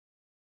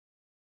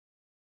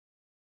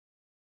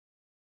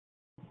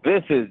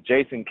This is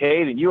Jason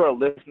Cade, and you are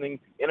listening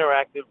to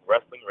Interactive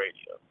Wrestling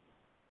Radio.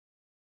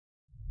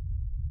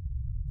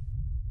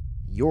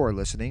 You're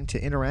listening to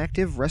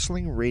Interactive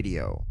Wrestling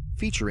Radio,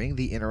 featuring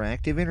the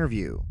interactive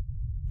interview,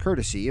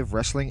 courtesy of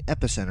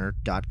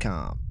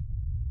WrestlingEpicenter.com.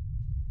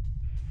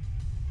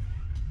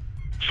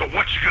 So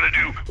what you gonna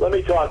do? Let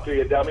me talk to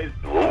you, dummies.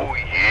 Oh,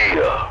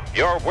 yeah.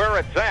 You're where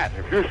it's at.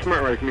 If you're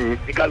smart like me,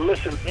 you gotta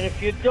listen. And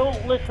if you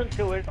don't listen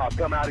to it, I'll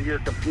come out of your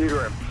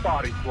computer and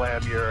body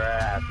slam your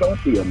ass.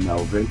 Don't be a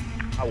Melvin.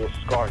 I will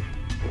scar you.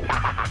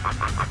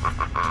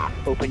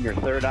 Open your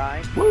third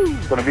eye. Woo!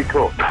 It's gonna be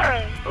cool.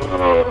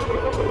 Oh,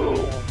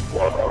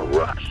 what a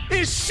rush.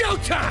 It's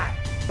showtime!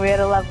 We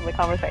had a lovely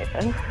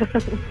conversation.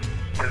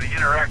 To the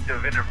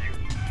interactive interview.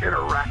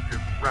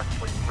 Interactive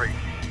Wrestling Radio.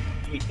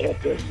 The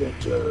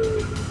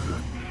Epicenter.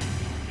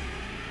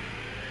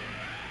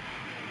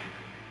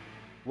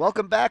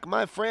 Welcome back,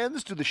 my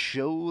friends, to the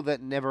show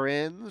that never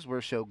ends. We're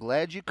so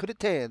glad you could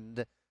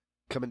attend.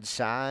 Come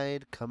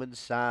inside, come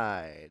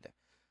inside.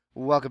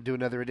 Welcome to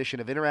another edition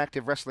of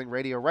Interactive Wrestling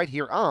Radio right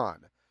here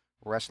on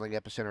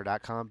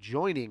WrestlingEpicenter.com.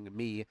 Joining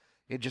me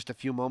in just a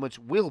few moments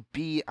will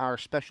be our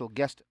special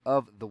guest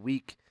of the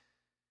week.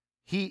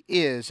 He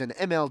is an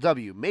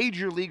MLW,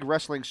 Major League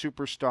Wrestling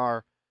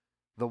superstar,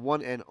 the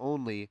one and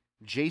only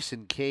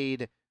Jason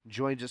Cade.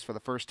 Joins us for the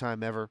first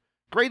time ever.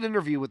 Great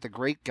interview with the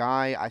great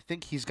guy. I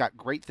think he's got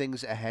great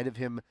things ahead of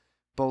him,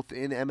 both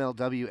in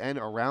MLW and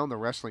around the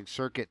wrestling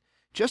circuit.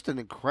 Just an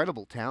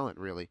incredible talent,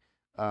 really.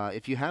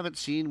 If you haven't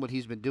seen what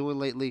he's been doing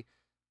lately,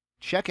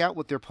 check out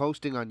what they're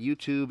posting on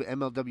YouTube,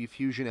 MLW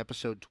Fusion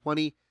Episode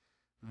 20.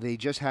 They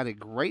just had a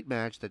great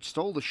match that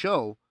stole the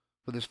show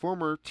with his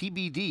former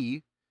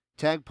TBD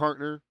tag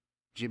partner,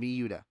 Jimmy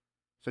Yuta.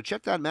 So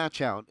check that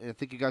match out, and I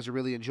think you guys will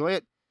really enjoy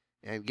it.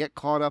 And get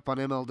caught up on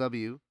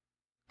MLW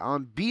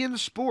on beIN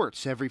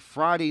Sports every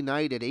Friday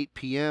night at 8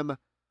 p.m.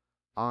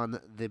 on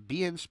the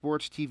beIN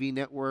Sports TV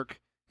network.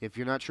 If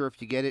you're not sure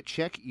if you get it,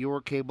 check your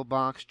cable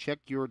box, check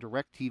your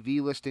DirecTV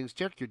listings,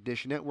 check your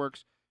Dish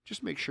networks.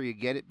 Just make sure you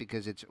get it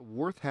because it's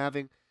worth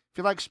having. If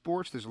you like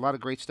sports, there's a lot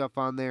of great stuff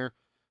on there.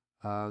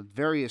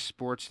 Various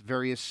sports,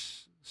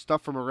 various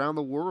stuff from around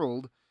the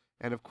world.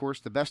 And, of course,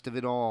 the best of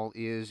it all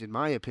is, in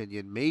my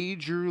opinion,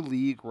 Major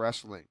League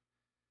Wrestling.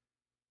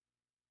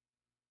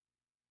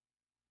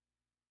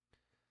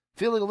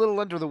 Feeling a little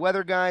under the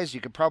weather, guys.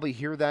 You can probably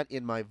hear that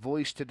in my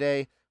voice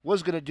today.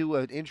 Was going to do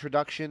an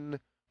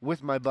introduction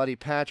with my buddy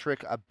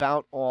Patrick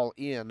about All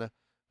In,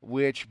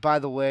 which, by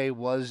the way,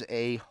 was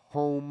a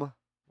home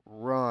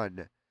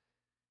run.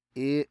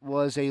 It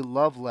was a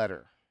love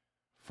letter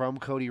from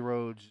Cody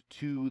Rhodes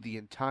to the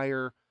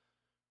entire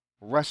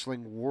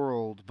wrestling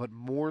world, but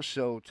more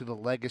so to the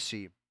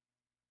legacy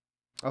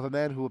of a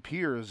man who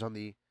appears on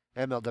the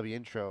MLW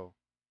intro,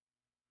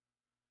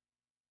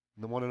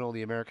 the one and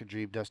only American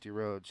Dream, Dusty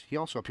Rhodes. He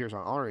also appears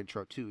on our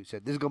intro, too. He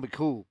said, this is going to be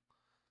cool.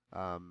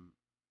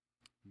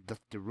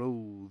 Dusty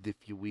Rhodes, if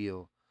you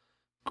will.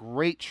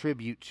 Great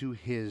tribute to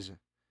his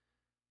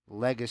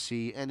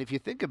legacy. And if you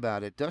think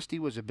about it, Dusty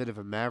was a bit of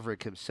a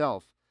maverick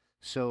himself.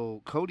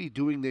 So Cody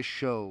doing this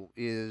show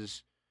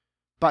is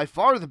by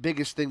far the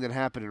biggest thing that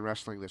happened in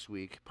wrestling this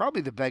week.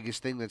 Probably the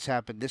biggest thing that's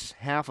happened this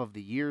half of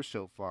the year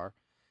so far.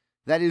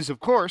 That is, of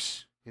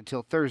course,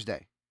 until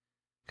Thursday.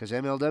 Because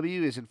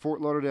MLW is in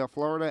Fort Lauderdale,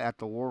 Florida at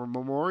the War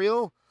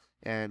Memorial.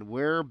 And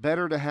where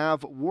better to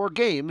have War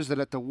Games than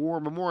at the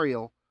War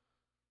Memorial.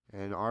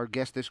 And our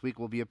guest this week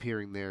will be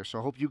appearing there. So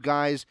I hope you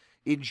guys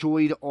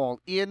enjoyed All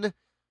In.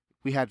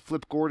 We had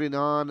Flip Gordon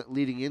on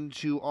leading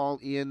into All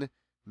In.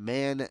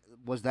 Man,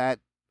 was that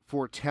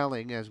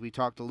foretelling as we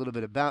talked a little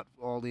bit about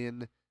All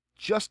In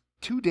just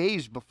 2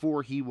 days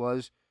before he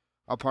was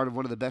a part of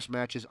one of the best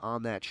matches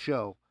on that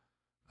show.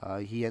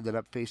 He ended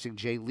up facing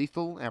Jay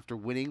Lethal after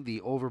winning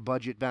the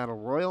over-budget Battle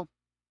Royal.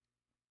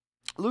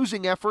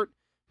 Losing effort,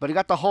 but he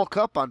got the Hulk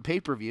up on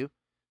pay-per-view.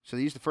 So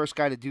he's the first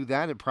guy to do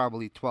that in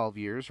probably 12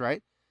 years,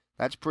 right?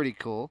 That's pretty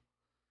cool.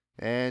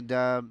 And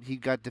he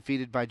got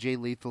defeated by Jay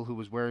Lethal, who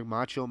was wearing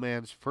Macho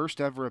Man's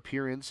first ever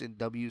appearance in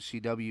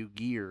WCW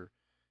gear.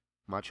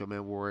 Macho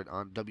Man wore it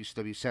on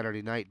WCW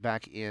Saturday Night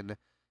back in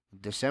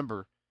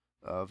December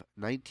of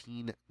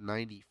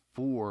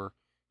 1994.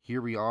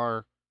 Here we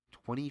are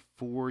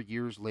 24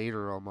 years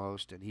later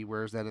almost, and he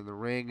wears that in the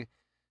ring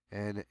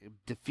and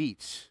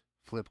defeats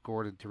Flip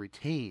Gordon to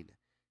retain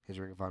his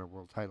Ring of Honor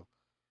World title.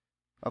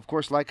 Of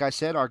course, like I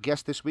said, our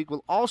guest this week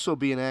will also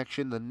be in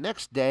action the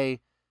next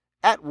day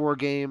at War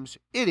Games.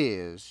 It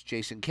is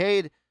Jason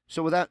Cade.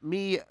 So without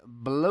me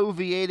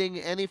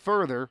bloviating any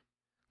further,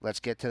 let's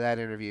get to that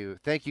interview.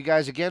 Thank you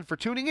guys again for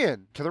tuning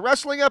in to the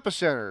Wrestling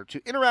Epicenter, to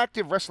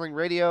Interactive Wrestling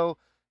Radio.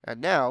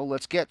 And now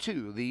let's get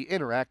to the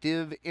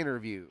interactive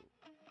interview.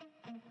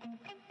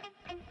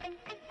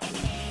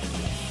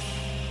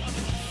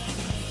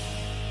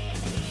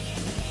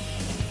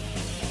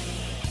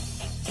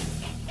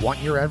 Want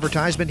your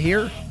advertisement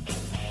here?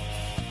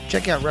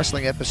 Check out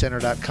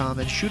WrestlingEpicenter.com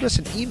and shoot us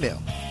an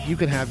email. You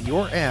can have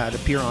your ad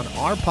appear on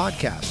our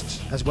podcasts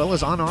as well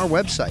as on our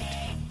website.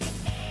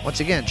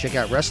 Once again, check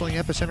out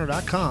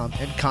WrestlingEpicenter.com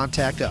and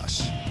contact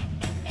us.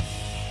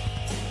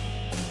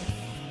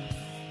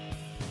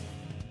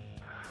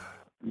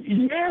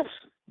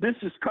 This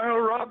is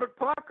Colonel Robert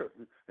Parker,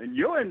 and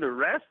you're in the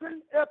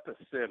Wrestling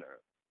Epicenter.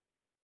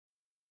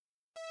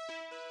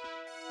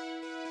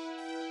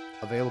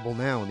 Available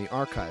now in the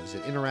archives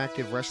at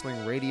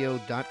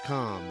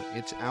interactivewrestlingradio.com.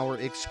 It's our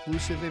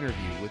exclusive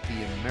interview with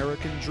the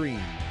American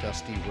Dream,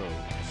 Dusty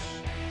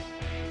Rhodes.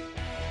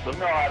 So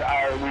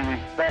no, we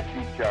respect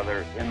each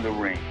other in the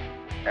ring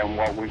and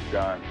what we've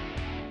done,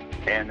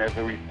 and there's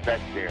a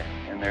respect there.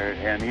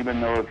 And even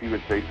though if he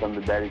would say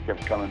something bad, he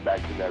kept coming back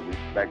to that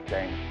respect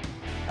thing.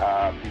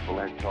 People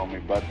had told me,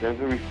 but there's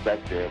a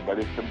respect there. But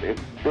it's business.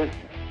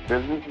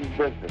 Business is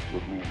business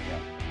with me and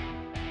him.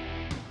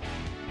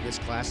 This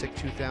classic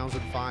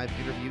 2005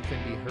 interview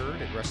can be heard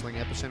at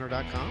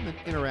WrestlingEpicenter.com and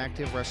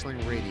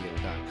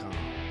InteractiveWrestlingRadio.com.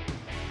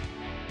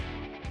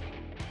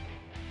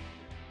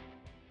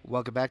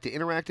 Welcome back to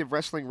Interactive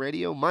Wrestling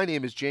Radio. My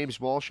name is James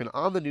Walsh, and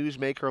on the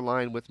Newsmaker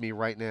line with me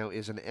right now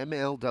is an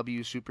MLW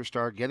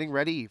superstar getting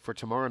ready for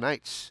tomorrow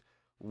night's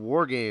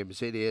War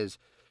Games. It is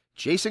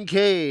Jason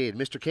Cade.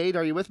 Mr. Cade,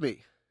 are you with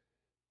me?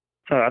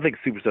 I think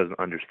superstar is an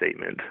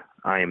understatement.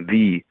 I am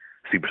the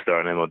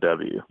superstar in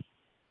MLW.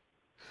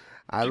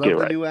 I love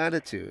the new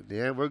attitude.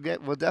 Yeah, we'll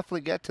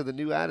definitely get to the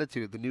new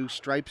attitude, the new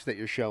stripes that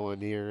you're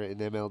showing here in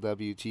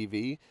MLW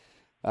TV.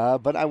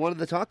 But I wanted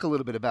to talk a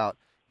little bit about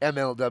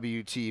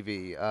MLW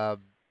TV.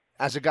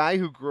 As a guy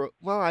who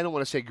I don't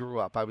want to say grew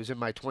up. I was in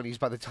my 20s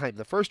by the time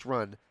the first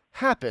run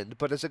happened.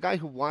 But as a guy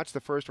who watched the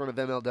first run of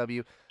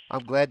MLW,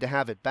 I'm glad to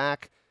have it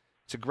back.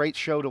 It's a great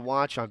show to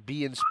watch on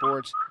beIN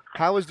Sports.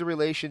 How has the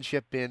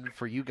relationship been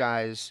for you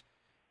guys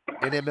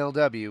in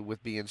MLW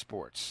with beIN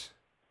Sports?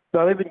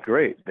 No, they've been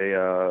great. They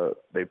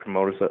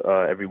promote us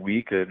every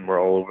week, and we're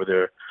all over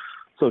their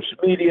social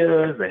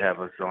media. They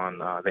have us on.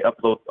 They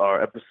upload our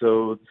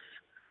episodes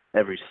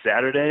every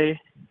Saturday.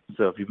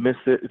 So if you miss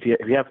it, if you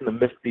happen to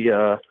miss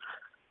the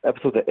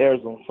episode that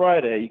airs on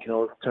Friday, you can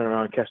always turn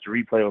around and catch the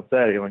replay on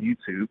Saturday on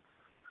YouTube.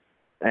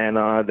 And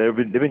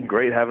they've been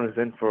great having us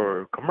in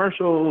for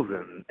commercials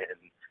and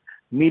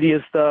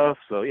media stuff.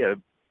 So yeah,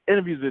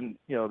 interviews been,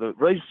 the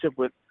relationship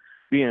with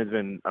beIN has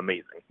been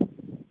amazing.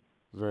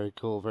 Very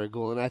cool, very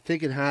cool. And I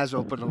think it has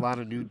opened a lot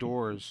of new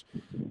doors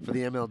for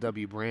the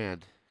MLW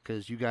brand,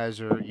 because you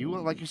guys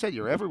like you said,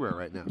 you're everywhere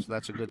right now, so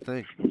that's a good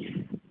thing.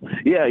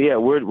 Yeah,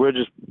 we're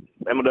just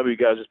MLW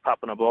guys just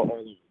popping up all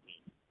over.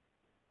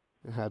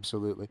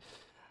 Absolutely.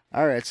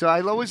 All right, so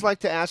I always like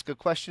to ask a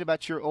question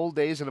about your old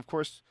days, and of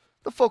course,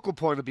 the focal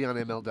point will be on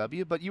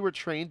MLW, but you were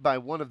trained by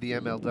one of the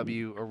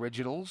MLW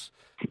originals.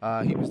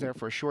 He was there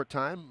for a short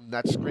time.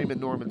 That's Screamin'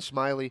 Norman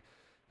Smiley.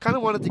 Kind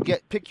of wanted to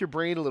pick your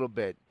brain a little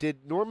bit.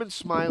 Did Norman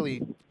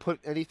Smiley put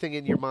anything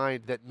in your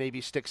mind that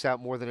maybe sticks out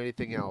more than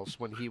anything else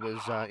when he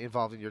was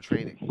involved in your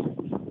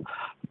training?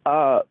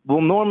 Well,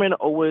 Norman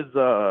always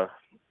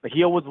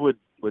he always would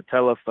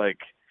tell us, like,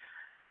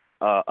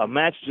 a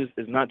match just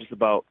is not just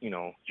about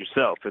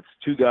yourself. It's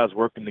two guys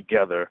working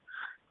together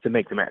to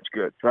make the match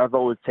good. So I've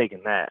always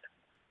taken that.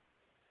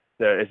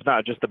 It's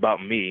not just about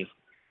me.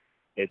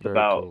 It's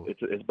about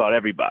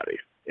everybody.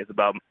 It's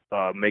about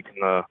making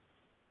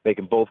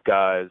both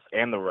guys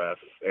and the refs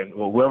and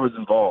whoever's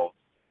involved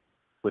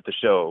with the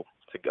show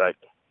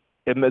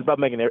it's about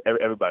making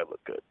everybody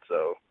look good.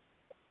 So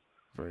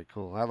very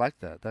cool. I like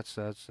that. That's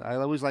I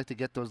always like to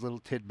get those little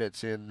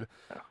tidbits in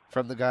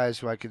from the guys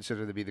who I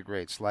consider to be the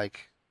greats,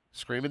 like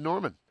Screamin'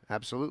 Norman.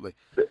 Absolutely.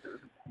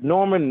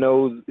 Norman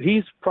knows.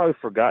 He's probably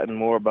forgotten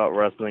more about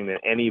wrestling than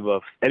any of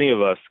us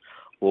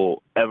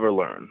will ever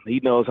learn. He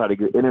knows how to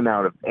get in and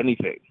out of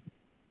anything.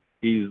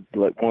 He's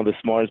like one of the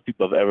smartest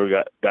people I've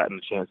ever gotten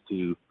a chance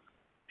to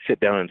sit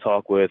down and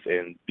talk with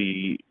and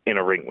be in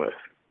a ring with.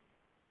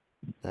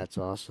 That's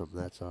awesome.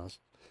 That's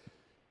awesome.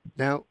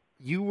 Now,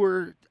 you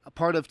were a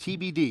part of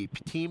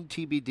TBD, Team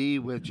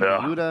TBD with Jimmy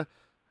Yuta.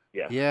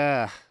 Yeah.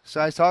 Yeah.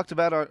 So I talked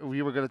about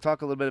we were going to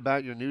talk a little bit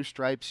about your new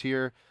stripes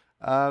here.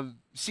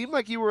 Seemed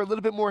like you were a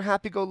little bit more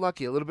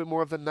happy-go-lucky, a little bit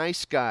more of the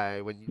nice guy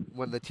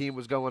when the team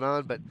was going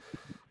on, but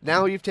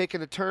now you've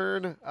taken a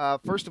turn.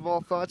 First of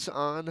all, thoughts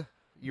on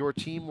your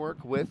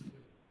teamwork with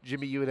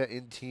Jimmy Yuta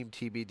in Team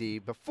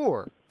TBD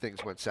before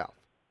things went south?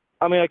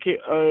 I mean, I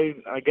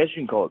guess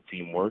you can call it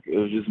teamwork. It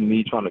was just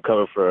me trying to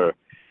cover for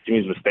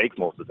Jimmy's mistakes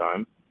most of the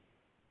time.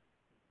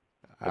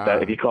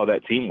 If you call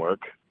that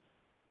teamwork.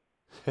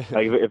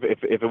 Like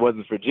if it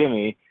wasn't for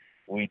Jimmy,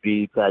 we'd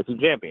be tag team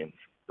champions.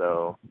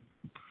 So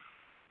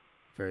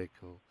very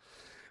cool.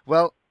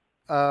 Well,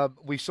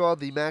 we saw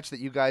the match that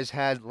you guys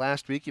had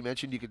last week. You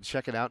mentioned you can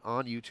check it out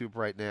on YouTube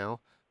right now,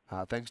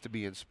 thanks to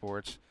beIN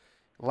Sports.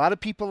 A lot of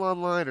people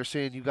online are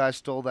saying you guys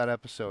stole that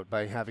episode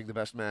by having the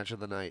best match of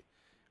the night.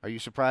 Are you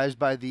surprised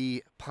by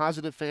the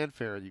positive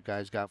fanfare you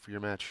guys got for your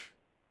match?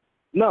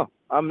 No,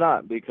 I'm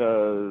not,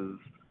 because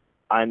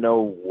I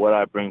know what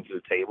I bring to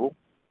the table.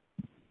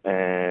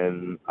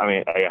 And, I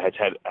mean, I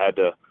had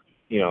to,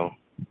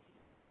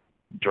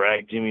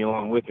 drag Jimmy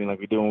along with me like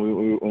we do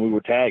when we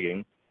were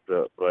tagging.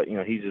 So, but,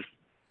 he's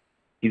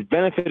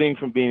benefiting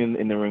from being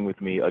in the ring with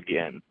me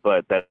again.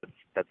 But that's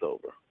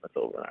over. That's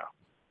over now.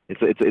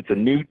 It's a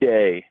new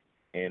day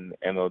in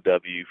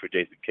MLW for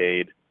Jason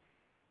Cade.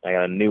 I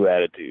got a new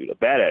attitude, a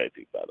bad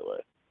attitude, by the way.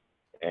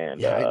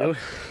 And Yeah, I know.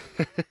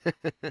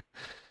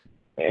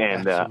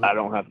 and I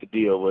don't have to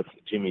deal with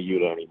Jimmy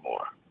Yuta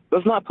anymore.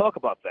 Let's not talk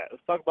about that.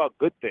 Let's talk about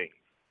good things.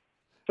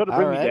 Try to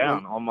bring me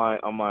down on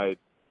my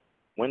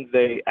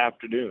Wednesday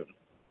afternoon.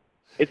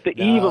 It's the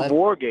eve of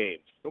War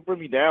Games. Don't bring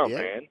me down,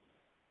 man.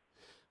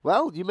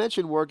 Well, you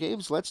mentioned War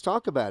Games. Let's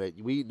talk about it.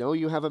 We know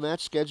you have a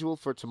match scheduled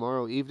for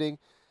tomorrow evening.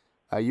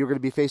 You're going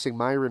to be facing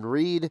Myron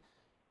Reed,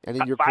 and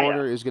in your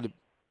corner is going to.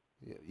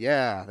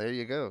 Yeah, there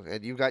you go.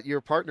 And you've got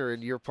your partner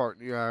in your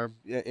corner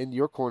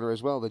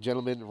as well, the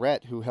gentleman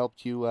Rhett, who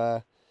helped you.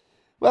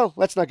 Well,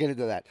 let's not get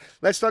into that.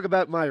 Let's talk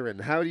about Myron.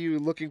 How are you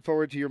looking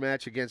forward to your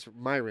match against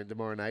Myron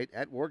tomorrow night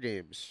at War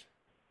Games?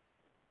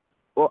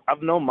 Well,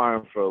 I've known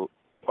Myron for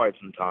quite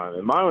some time,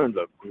 and Myron's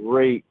a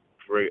great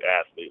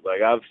athlete.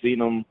 Like I've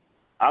seen him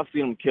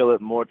kill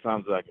it more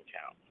times than I can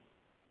count.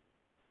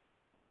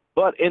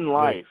 But in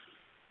life,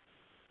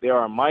 there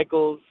are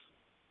Michaels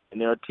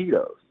and there are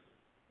Tito's.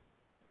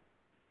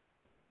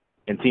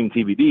 And Team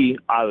TBD,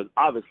 I was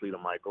obviously the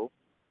Michael,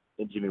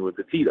 and Jimmy was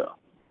the Tito.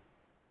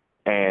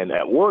 And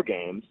at War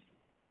Games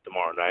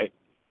tomorrow night,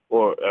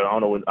 or I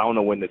don't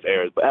know when this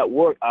airs, but at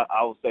War,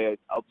 I'll just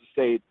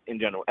say it in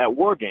general. At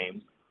War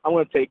Games, I'm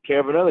going to take care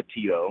of another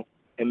Tito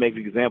and make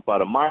an example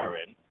out of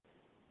Myron,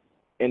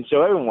 and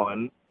show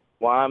everyone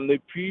why I'm the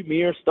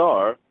premier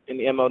star in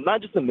the ML,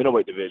 not just the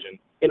middleweight division,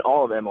 in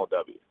all of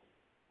MLW.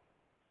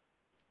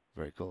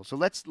 Very cool. So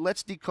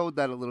let's decode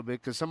that a little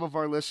bit, because some of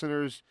our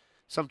listeners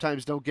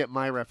sometimes don't get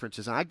my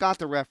references. And I got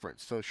the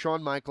reference. So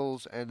Shawn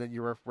Michaels, and then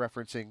you're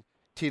referencing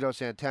Tito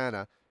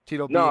Santana.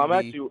 I'm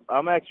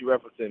actually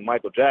referencing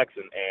Michael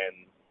Jackson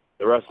and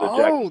the wrestler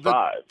Jackson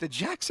 5. The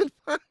Jackson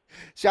 5.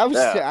 See, I'm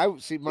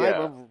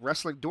a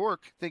wrestling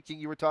dork thinking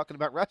you were talking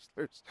about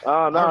wrestlers. No.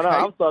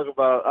 I was talking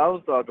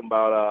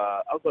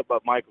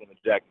about Michael and the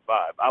Jackson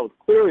 5. I was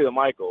clearly the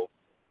Michael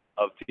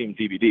of Team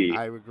TBD.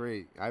 I would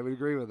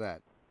agree with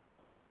that.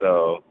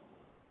 So,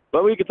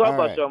 but we can talk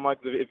about Shawn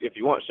Michaels if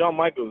you want. Shawn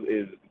Michaels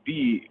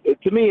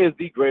to me is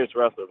the greatest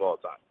wrestler of all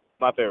time.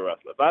 My favorite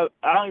wrestler. But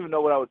I don't even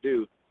know what I would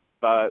do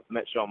if I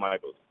met Shawn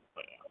Michaels.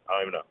 I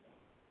don't even know.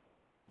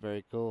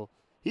 Very cool.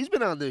 He's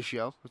been on this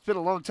show. It's been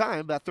a long time,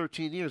 about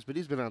 13 years, but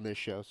he's been on this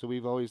show. So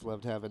we've always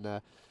loved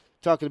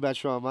talking about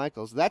Shawn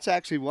Michaels. That's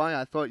actually why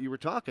I thought you were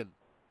talking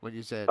when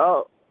you said.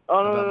 No. When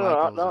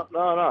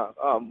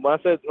I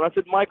said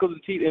Michaels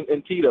and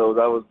Tito's,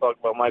 I was talking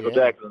about Michael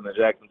Jackson and the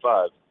Jackson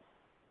 5.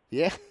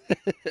 Yeah.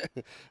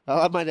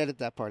 Well, I might edit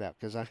that part out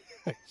because I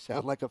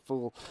sound like a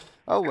fool.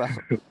 Oh, well.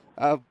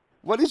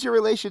 What is your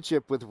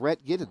relationship with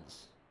Rhett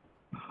Giddens?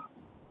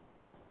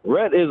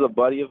 Rhett is a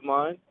buddy of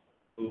mine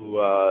who,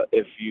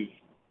 if you've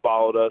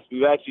followed us,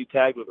 we've actually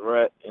tagged with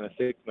Rhett in a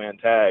 6-man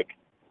tag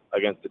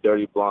against the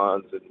Dirty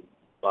Blondes and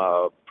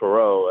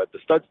Perot at the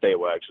Stud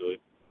Stable, actually.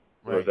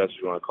 Right. If that's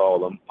what you want to call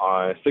them,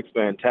 on a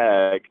 6-man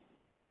tag.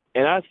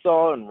 And I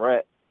saw in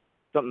Rhett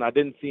something I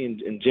didn't see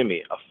in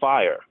Jimmy, a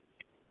fire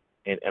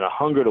and a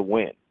hunger to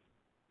win.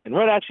 And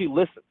Rhett actually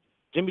listened.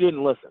 Jimmy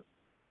didn't listen.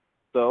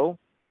 So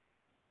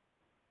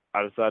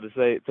I decided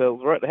to tell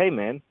Rhett, hey,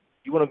 man,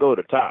 you want to go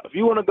to the top. If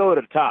you want to go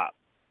to the top,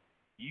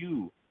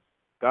 you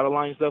got to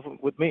align yourself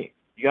with me.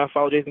 You got to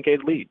follow Jason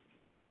Cade's lead.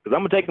 Because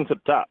I'm going to take him to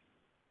the top.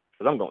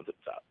 Because I'm going to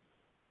the top.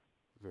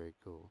 Very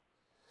cool.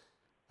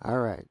 All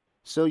right.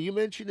 So you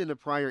mentioned in a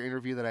prior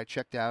interview that I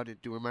checked out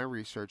at doing my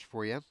research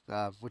for you,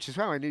 which is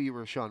how I knew you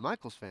were a Shawn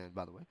Michaels fan,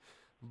 by the way.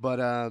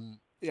 But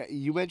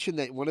you mentioned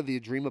that one of the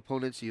dream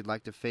opponents you'd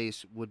like to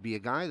face would be a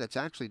guy that's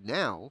actually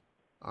now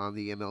on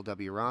the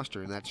MLW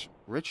roster, and that's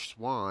Rich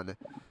Swann.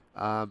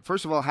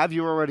 First of all, have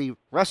you already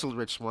wrestled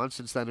Rich Swann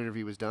since that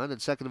interview was done?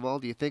 And second of all,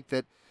 do you think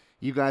that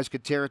you guys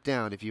could tear it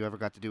down if you ever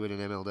got to do it in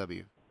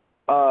MLW?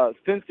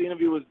 Since the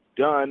interview was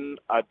done,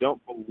 I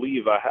don't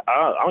believe I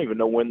don't even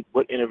know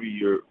what interview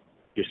you're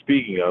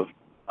speaking of.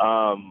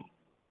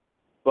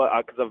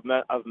 But because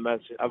I've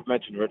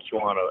mentioned Rich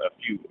Swann a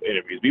few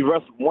interviews. We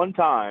wrestled one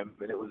time,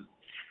 and I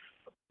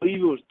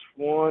believe it was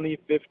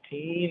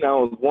 2015. That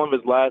was one of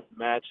his last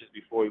matches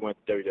before he went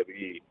to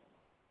WWE.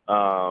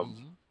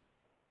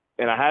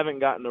 And I haven't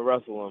gotten to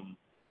wrestle him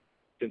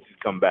since he's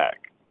come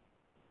back.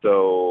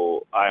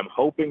 So I'm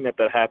hoping that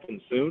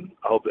happens soon.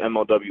 I hope the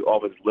MLW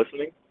office is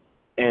listening.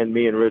 And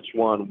me and Rich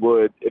Swann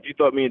would, if you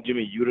thought me and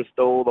Jimmy Yuta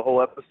stole the whole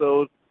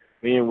episode,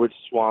 me and Rich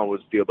Swann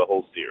would steal the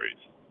whole series.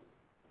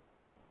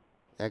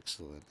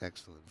 Excellent.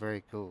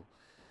 Very cool.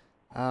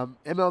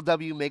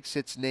 MLW makes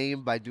its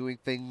name by doing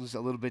things a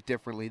little bit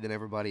differently than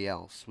everybody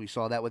else. We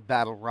saw that with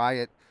Battle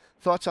Riot.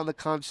 Thoughts on the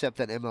concept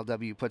that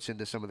MLW puts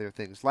into some of their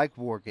things, like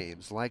War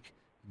Games, like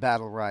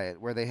Battle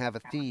Riot, where they have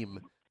a theme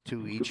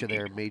to each of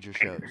their major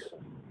shows?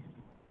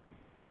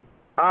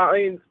 I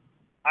mean,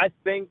 I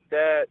think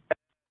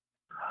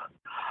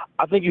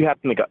you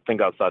have to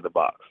think outside the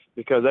box,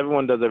 because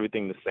everyone does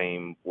everything the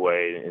same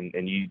way,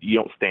 and you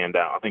don't stand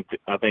out.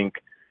 I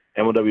think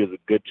MLW does a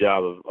good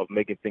job of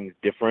making things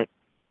different,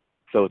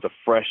 so it's a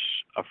fresh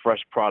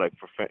product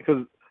for fans.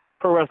 Because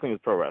pro wrestling is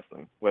pro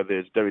wrestling, whether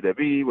it's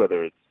WWE,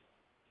 whether it's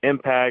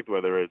Impact,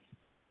 whether it's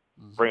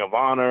Ring of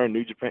Honor,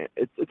 New Japan.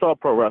 It's all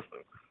pro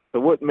wrestling. So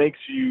what makes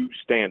you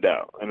stand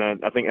out? And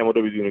I think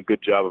MLW is doing a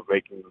good job of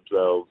making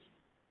themselves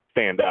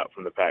stand out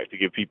from the pack to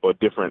give people a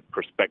different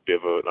perspective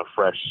and a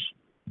fresh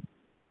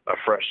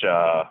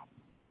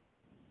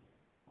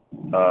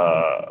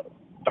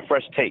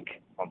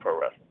take on pro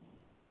wrestling.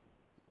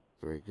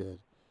 Very good.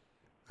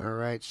 All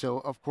right. So,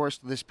 of course,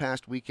 this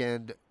past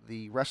weekend,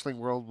 the wrestling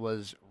world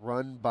was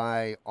run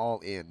by All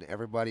In.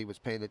 Everybody was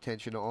paying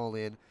attention to All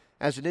In.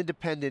 As an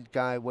independent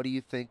guy, what do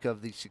you think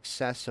of the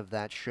success of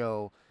that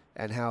show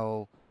and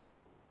how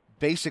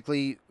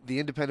basically the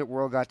independent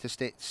world got to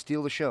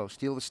steal the show,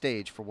 steal the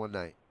stage for one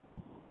night?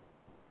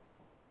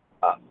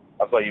 I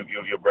saw you're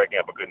breaking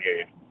up. I couldn't hear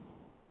you.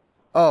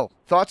 Oh,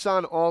 thoughts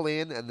on All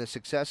In and the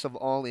success of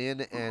All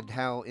In and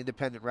how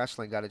independent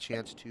wrestling got a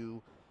chance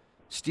to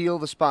steal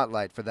the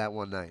spotlight for that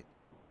one night?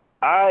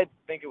 I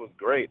think it was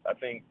great. I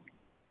think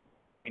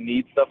we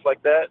need stuff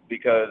like that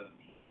because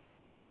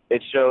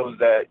it shows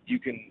that you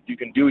can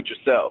do it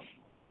yourself,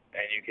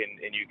 and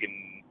you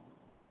can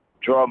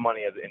draw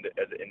money as an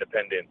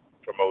independent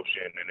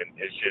promotion, and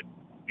it should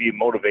be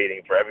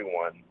motivating for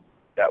everyone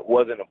that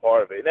wasn't a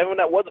part of it, and everyone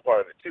that was a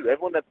part of it too.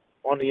 Everyone that's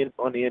on the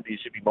indies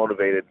should be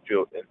motivated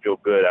and feel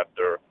good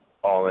after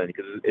All In,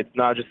 because it's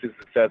not just a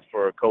success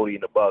for Cody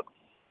and the Bucks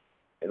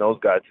and those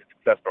guys; it's a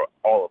success for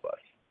all of us.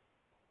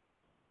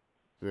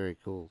 Very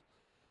cool.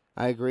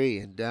 I agree.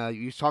 And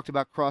you talked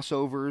about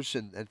crossovers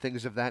and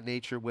things of that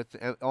nature with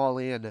All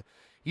In.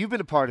 You've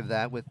been a part of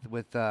that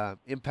with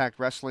Impact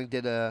Wrestling.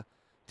 Did a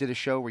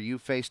show where you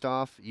faced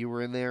off. You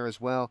were in there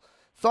as well.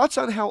 Thoughts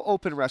on how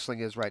open wrestling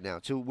is right now,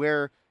 to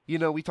where,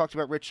 we talked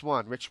about Rich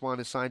Swann. Rich Swann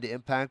is signed to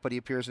Impact, but he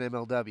appears in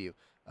MLW.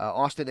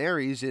 Austin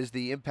Aries is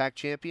the Impact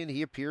champion.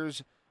 He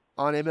appears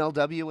on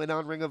MLW and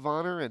on Ring of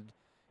Honor. And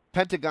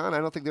Pentagon, I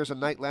don't think there's a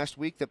night last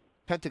week that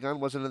Pentagon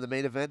wasn't in the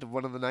main event of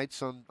one of the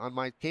nights on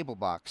my cable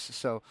box.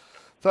 So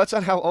thoughts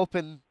on how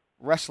open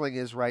wrestling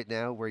is right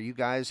now, where you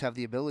guys have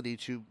the ability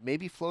to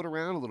maybe float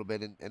around a little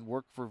bit and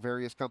work for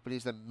various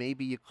companies that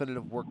maybe you couldn't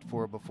have worked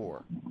for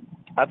before?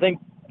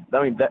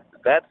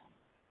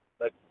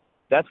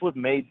 That's what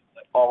made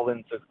All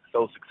In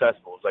so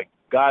successful. It's like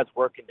guys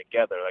working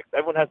together. Like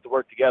everyone has to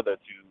work together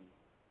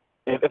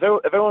if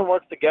everyone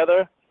works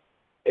together,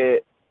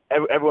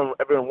 everyone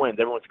wins.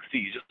 Everyone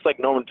succeeds. Just like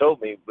Norman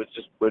told me,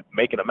 with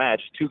making a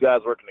match, two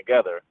guys working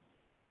together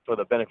for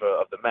the benefit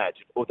of the match.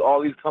 With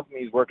all these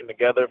companies working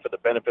together for the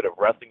benefit of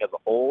wrestling as a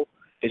whole,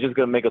 it's just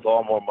going to make us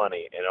all more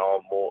money and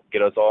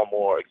get us all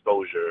more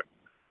exposure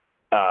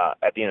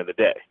at the end of the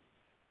day.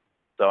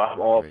 So I'm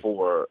all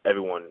for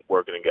everyone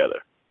working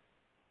together.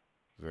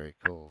 Very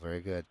cool.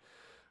 Very good.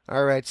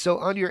 All right. So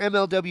on your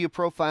MLW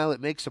profile, it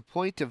makes a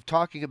point of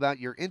talking about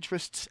your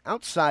interests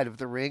outside of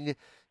the ring,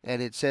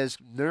 and it says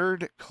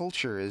nerd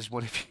culture is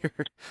one of your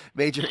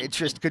major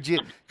interests. Could you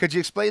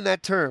explain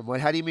that term?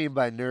 How do you mean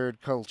by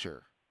nerd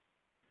culture?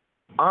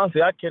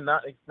 Honestly, I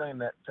cannot explain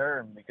that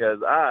term because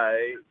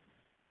I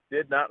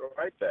did not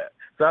write that,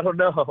 so I don't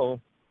know. Hold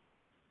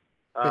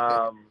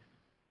on.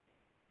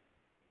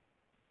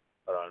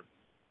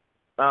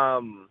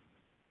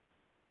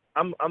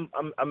 I'm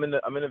in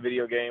the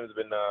video games.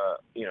 Been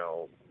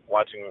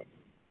watching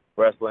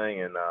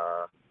wrestling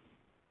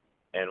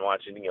and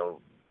watching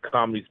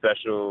comedy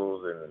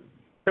specials and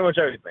pretty much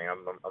everything.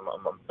 I'm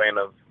a fan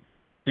of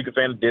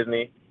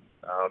Disney.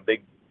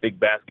 Big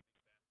basketball.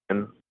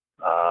 And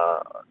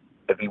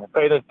if you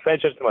pay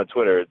attention to my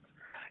Twitter, it's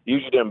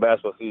usually during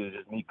basketball season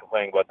just me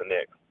complaining about the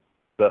Knicks.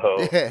 So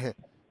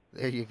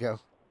there you go.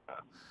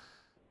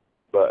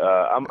 But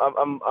I'm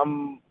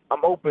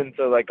open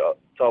to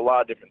to a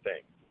lot of different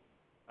things.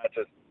 Not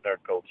just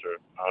nerd culture.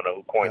 I don't know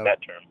who coined that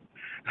term.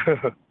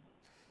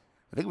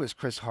 I think it was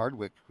Chris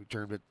Hardwick who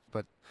termed it,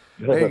 but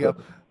there you go.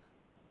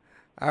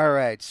 All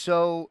right.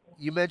 So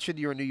you mentioned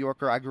you're a New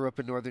Yorker. I grew up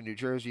in northern New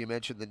Jersey. You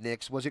mentioned the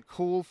Knicks. Was it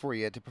cool for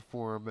you to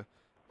perform?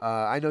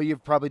 I know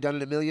you've probably done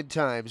it a million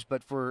times,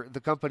 but for the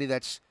company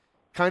that's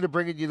kind of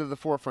bringing you to the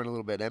forefront a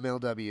little bit,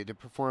 MLW, to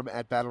perform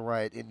at Battle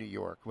Riot in New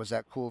York, was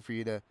that cool for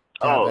you to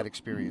have that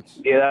experience?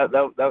 Yeah,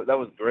 that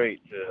was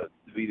great to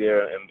be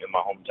there in my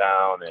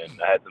hometown, and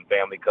I had some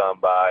family come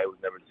by who's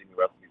never seen me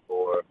wrestle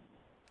before.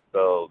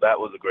 So that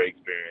was a great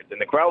experience.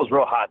 And the crowd was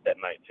real hot that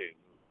night too.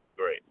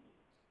 Great.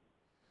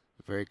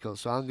 Very cool.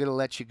 So I'm going to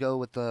let you go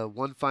with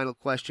one final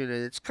question,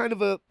 and it's kind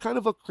of a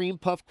cream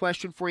puff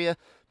question for you.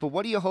 But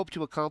what do you hope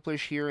to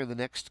accomplish here in the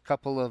next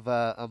couple of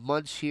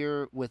months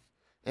here with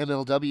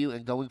MLW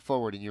and going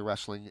forward in your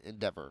wrestling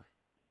endeavor?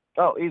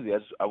 Oh, easy.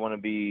 I want to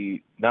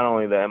be not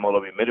only the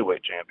MLW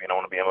middleweight champion, I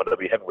want to be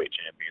MLW heavyweight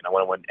champion. I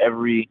want to win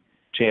every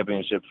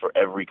championship for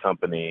every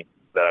company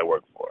that I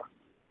work for.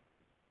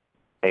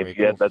 And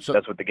cool. That's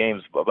what the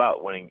game's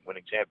about, winning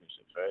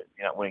championships, right? If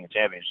you're not winning a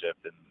championship,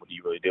 then what are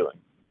you really doing?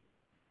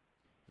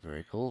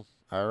 Very cool.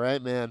 All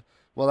right, man.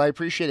 Well, I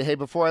appreciate it. Hey,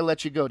 before I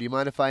let you go, do you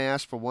mind if I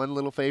ask for one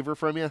little favor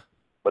from you?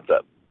 What's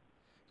up?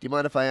 Do you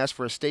mind if I ask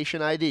for a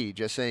station ID?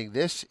 Just saying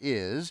this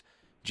is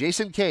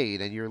Jason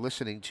Cade, and you're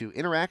listening to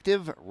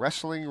Interactive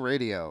Wrestling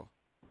Radio.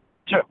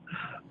 Sure.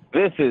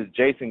 This is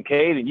Jason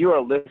Cade, and you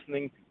are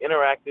listening to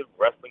Interactive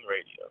Wrestling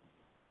Radio.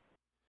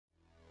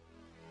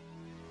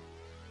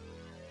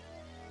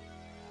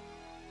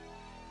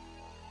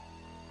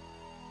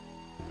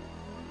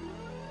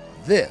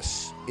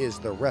 This is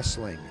the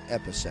Wrestling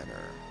Epicenter.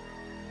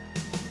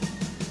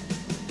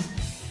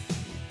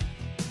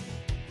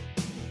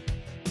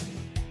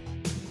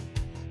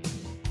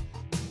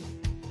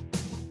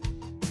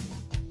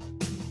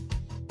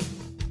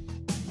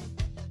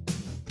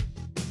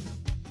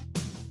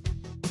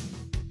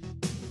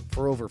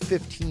 For over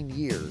 15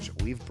 years,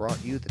 we've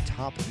brought you the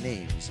top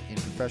names in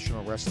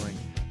professional wrestling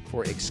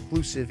for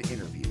exclusive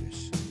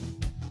interviews.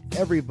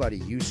 Everybody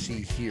you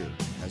see here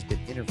has been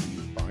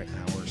interviewed by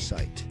our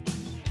site.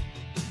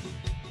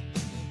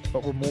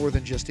 But we're more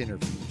than just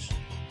interviews.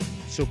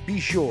 So be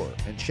sure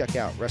and check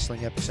out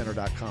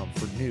WrestlingEpicenter.com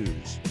for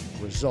news,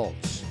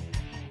 results,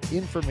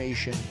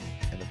 information,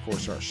 and of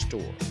course our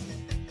store.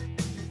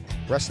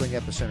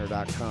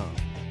 WrestlingEpicenter.com,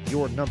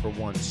 your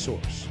 #1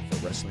 source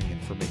for wrestling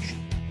information.